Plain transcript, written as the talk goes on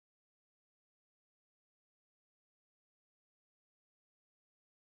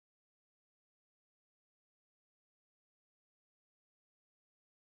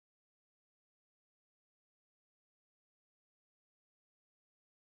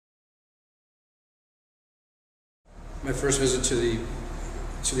my first visit to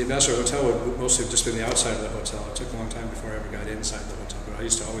the Ambassador Hotel would mostly have just been the outside of the hotel. It took a long time before I ever got inside the hotel, but I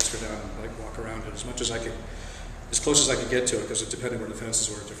used to always go down and like walk around it as much as I could, as close as I could get to it, because it depended where the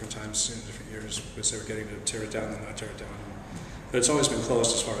fences were at different times in different years, because they were getting to tear it down and not tear it down. But it's always been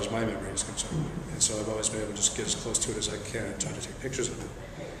closed as far as my memory is concerned, and so I've always been able to just get as close to it as I can and try to take pictures of it.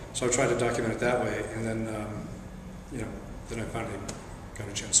 So I've tried to document it that way, and then, then I finally got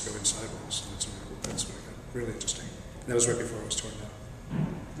a chance to go inside once, and that's what got really interesting. And that was right before it was torn down.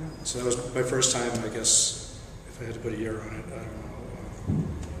 So that was my first time, I guess, if I had to put a year on it, I don't know.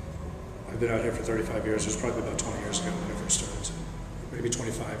 I've been out here for 35 years. It was probably about 20 years ago when I first started. Maybe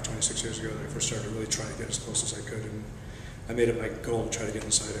 25, 26 years ago that I first started to really try to get as close as I could. And I made it my goal to try to get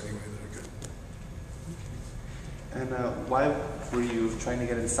inside any way that I could. And why were you trying to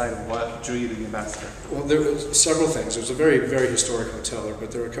get inside? What drew you to the Ambassador? Well, there were several things. It was a very, very historic hotel,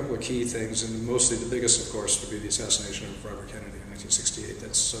 but there were a couple of key things, and mostly the biggest, of course, would be the assassination of Robert Kennedy in 1968.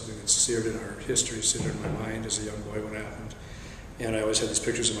 That's something that's seared in our history, seared in my mind as a young boy when it happened. And I always had these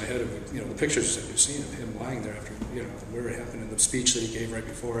pictures in my head of, the pictures that you've seen of him lying there after, where it happened, and the speech that he gave right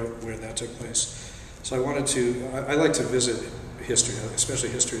before it, where that took place. So I wanted to, I like to visit history, especially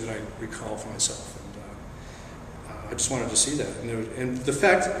history that I recall for myself. I just wanted to see that, and the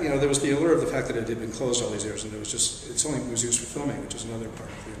fact, there was the allure of the fact that it had been closed all these years, and it was used for filming, which is another part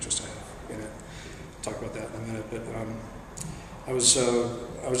of the interest I have in it. I'll talk about that in a minute, but I was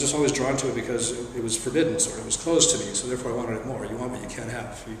just always drawn to it because it was forbidden, sort of. It was closed to me, so therefore I wanted it more. You want what you can't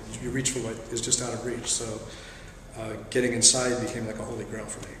have. You reach for what is just out of reach. So getting inside became like a holy grail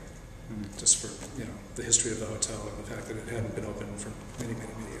for me, just for the history of the hotel and the fact that it hadn't been open for many,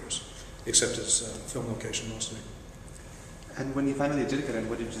 many, many years, except as a film location mostly. And when you finally did get in,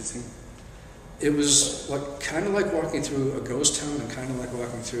 what did you see? It was kind of like walking through a ghost town and kind of like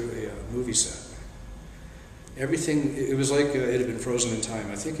walking through a movie set. Everything, it was like it had been frozen in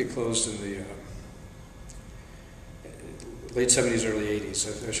time. I think it closed in the late 70s, early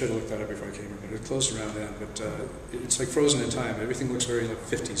 80s. I should have looked that up before I came here, but it closed around then. But it's like frozen in time. Everything looks very like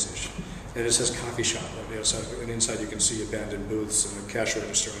 50s-ish. And it says coffee shop on the outside, and inside you can see abandoned booths and a cash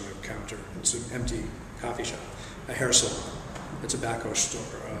register on a counter. It's an empty coffee shop, a hair salon, a tobacco store.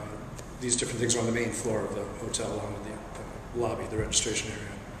 These different things are on the main floor of the hotel, along with the lobby, the registration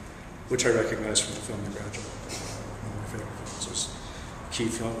area, which I recognize from the film The Graduate. One of my favorite films. Key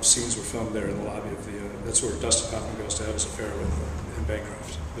film scenes were filmed there in the lobby of the. That's where Dustin Hoffman goes to have his affair with Anne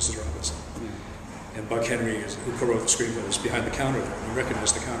Bancroft, Mrs. Robinson. And Buck Henry, who co-wrote the screenplay, is behind the counter there. You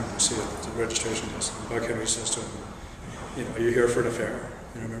recognize the counter when you see it at the registration desk. And Buck Henry says to him, "Are you here for an affair?"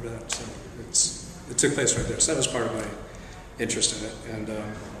 You remember that? So it took place right there. So that was part of my interest in it.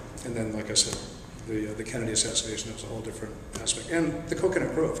 And then, like I said, the Kennedy assassination was a whole different aspect. And the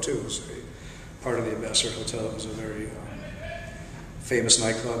Coconut Grove, too, was a part of the Ambassador Hotel. It was a very famous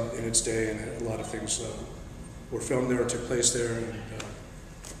nightclub in its day, and a lot of things were filmed there or took place there. And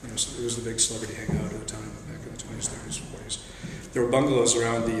it was the big celebrity hangout at the time, back in the 20s, 30s, 40s. There were bungalows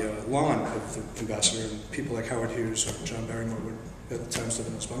around the lawn of the Ambassador, and people like Howard Hughes or John Barrymore would at times live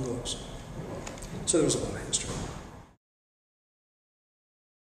in those bungalows. So there was a lot of history.